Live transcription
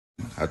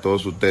a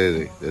todos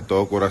ustedes, de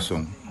todo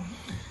corazón,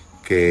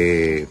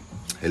 que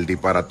el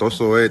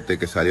disparatoso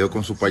que salió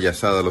con su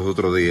payasada los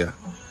otros días,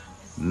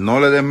 no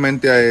le den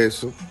mente a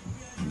eso.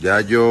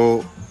 Ya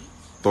yo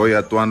estoy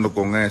actuando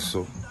con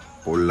eso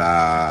por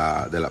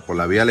la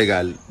vía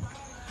legal,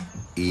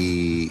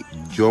 y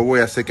yo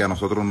voy a hacer que a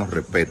nosotros nos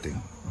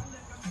respeten.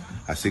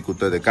 Así que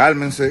ustedes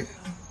cálmense,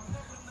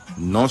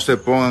 no se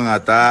pongan a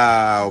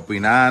estar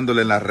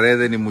opinándole en las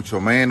redes, ni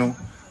mucho menos,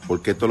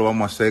 porque esto lo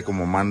vamos a hacer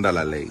como manda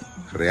la ley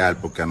real,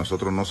 porque a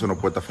nosotros no se nos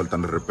puede estar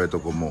faltando el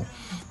respeto como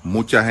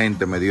mucha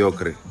gente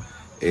mediocre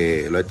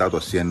lo ha estado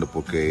haciendo,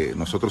 porque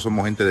nosotros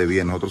somos gente de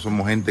bien, nosotros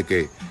somos gente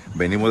que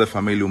venimos de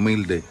familia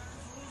humilde,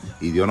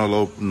 y Dios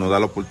nos da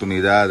la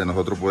oportunidad de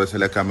nosotros poder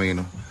salir al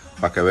camino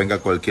para que venga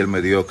cualquier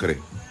mediocre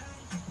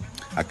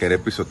a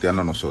querer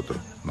pisotearnos a nosotros.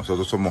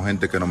 Nosotros somos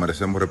gente que nos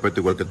merecemos respeto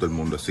igual que todo el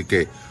mundo. Así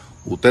que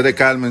ustedes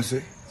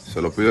cálmense,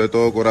 se lo pido de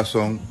todo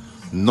corazón.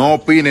 No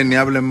opinen ni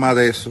hablen más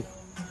de eso,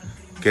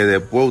 que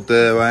después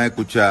ustedes van a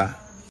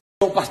escuchar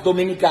chopas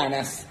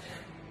dominicanas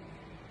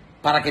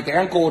para que te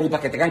hagan coro y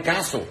para que te hagan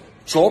caso.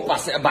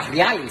 Chopas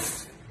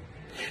barriales.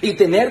 Y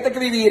tenerte que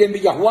vivir en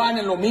Villajuana,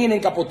 en Lomina,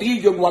 en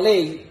Capotillo, en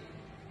Gualey,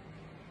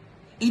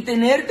 y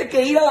tenerte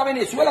que ir a la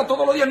Venezuela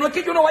todos los días. No es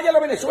que yo no vaya a la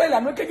Venezuela,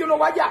 no es que yo no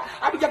vaya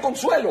a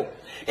Villaconsuelo,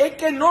 es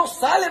que no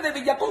sale de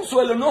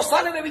Villaconsuelo, no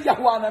sale de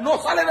Villajuana,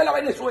 no sale de la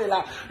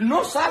Venezuela,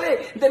 no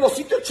sale de los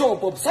sitios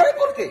chopos. ¿Sabes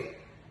por qué?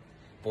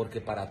 Porque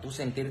para tú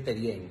sentirte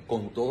bien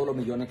con todos los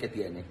millones que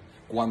tienes,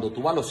 cuando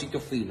tú vas a los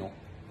sitios finos,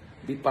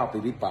 vi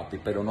papi,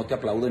 pero no te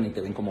aplauden ni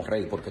te ven como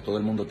rey, porque todo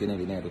el mundo tiene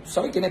dinero. ¿Tú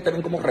sabes quiénes te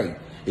ven como rey?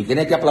 Y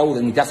quiénes te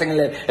aplauden y te hacen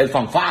el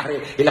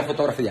fanfarre y la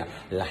fotografía.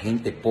 La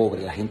gente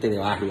pobre, la gente de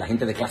barrio, la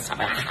gente de clase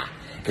baja,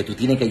 que tú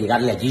tienes que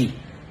llegarle allí.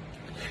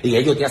 Y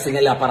ellos te hacen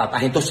el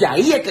aparataje. Entonces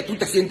ahí es que tú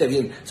te sientes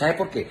bien. ¿Sabes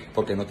por qué?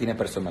 Porque no tiene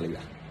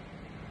personalidad.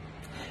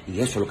 Y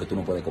eso es lo que tú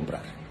no puedes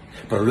comprar.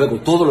 Pero luego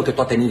todo lo que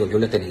tú has tenido, yo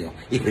lo he tenido.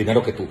 Y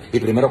primero que tú. Y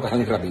primero que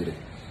Jaime Ramírez.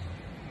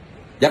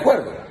 ¿De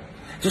acuerdo?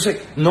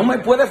 Entonces, no me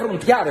puedes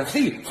frontear.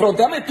 Sí,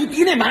 fronteame, tú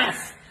tienes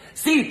más.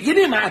 Sí,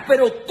 tienes más,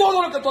 pero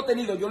todo lo que tú has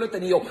tenido, yo lo he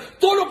tenido.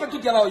 Todo lo que tú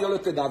te has dado, yo lo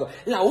he dado.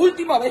 La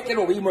última vez que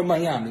lo vimos en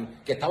Miami,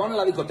 que estaban en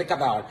la discoteca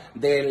bar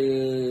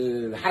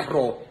del Hard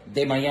Rock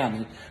de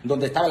Miami,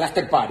 donde estaba el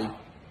After Party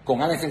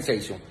con Allen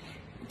Sensation,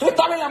 tú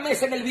estabas en la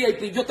mesa en el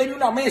VIP, yo tenía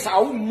una mesa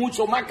aún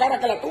mucho más cara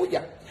que la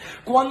tuya.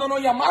 Cuando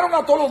nos llamaron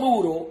a todo lo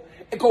duro,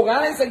 con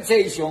Allen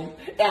Sensation,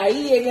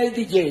 ahí en el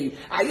DJ,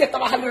 ahí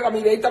estaba Jaime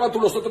Ramírez, ahí estaba tú,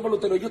 los otros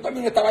peloteros, yo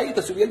también estaba ahí,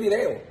 te subí el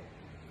video.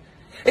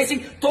 Es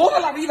decir, toda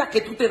la vida que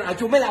tú te das,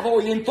 yo me la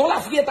doy, en todas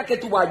las fiestas que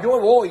tú vas, yo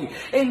voy,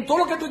 en todo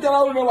lo que tú te has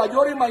dado en Nueva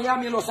York, en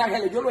Miami, en Los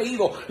Ángeles, yo lo he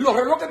ido, los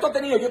relojes que tú has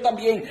tenido, yo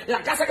también,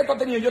 la casa que tú has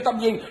tenido, yo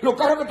también, los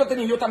carros que tú has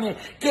tenido, yo también,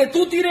 que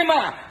tú tienes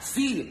más,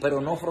 sí, pero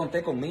no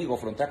frontea conmigo,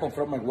 frontea con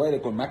Floyd Mayweather,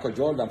 con Michael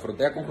Jordan,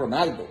 frontea con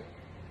Ronaldo.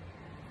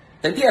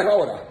 ¿Te entiendes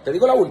ahora? Te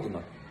digo la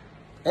última,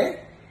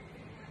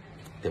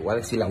 Te voy a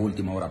decir la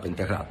última hora para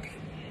enterrarte.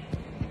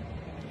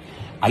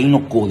 Hay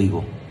unos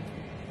códigos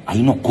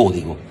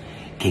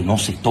que no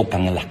se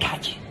tocan en la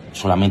calle,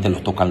 solamente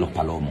los tocan los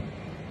palomos.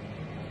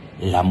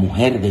 La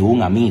mujer de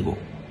un amigo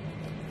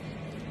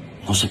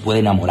no se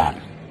puede enamorar.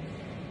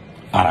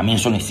 Para mí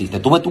eso no existe.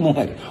 Tú ves tu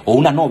mujer, o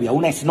una novia,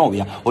 una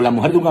exnovia, o la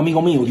mujer de un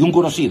amigo mío, de un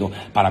conocido,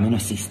 para mí no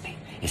existe.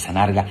 Esa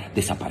narga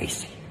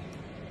desaparece.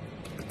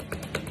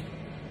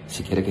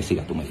 Si quieres que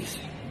siga, tú me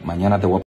dices. Mañana te voy a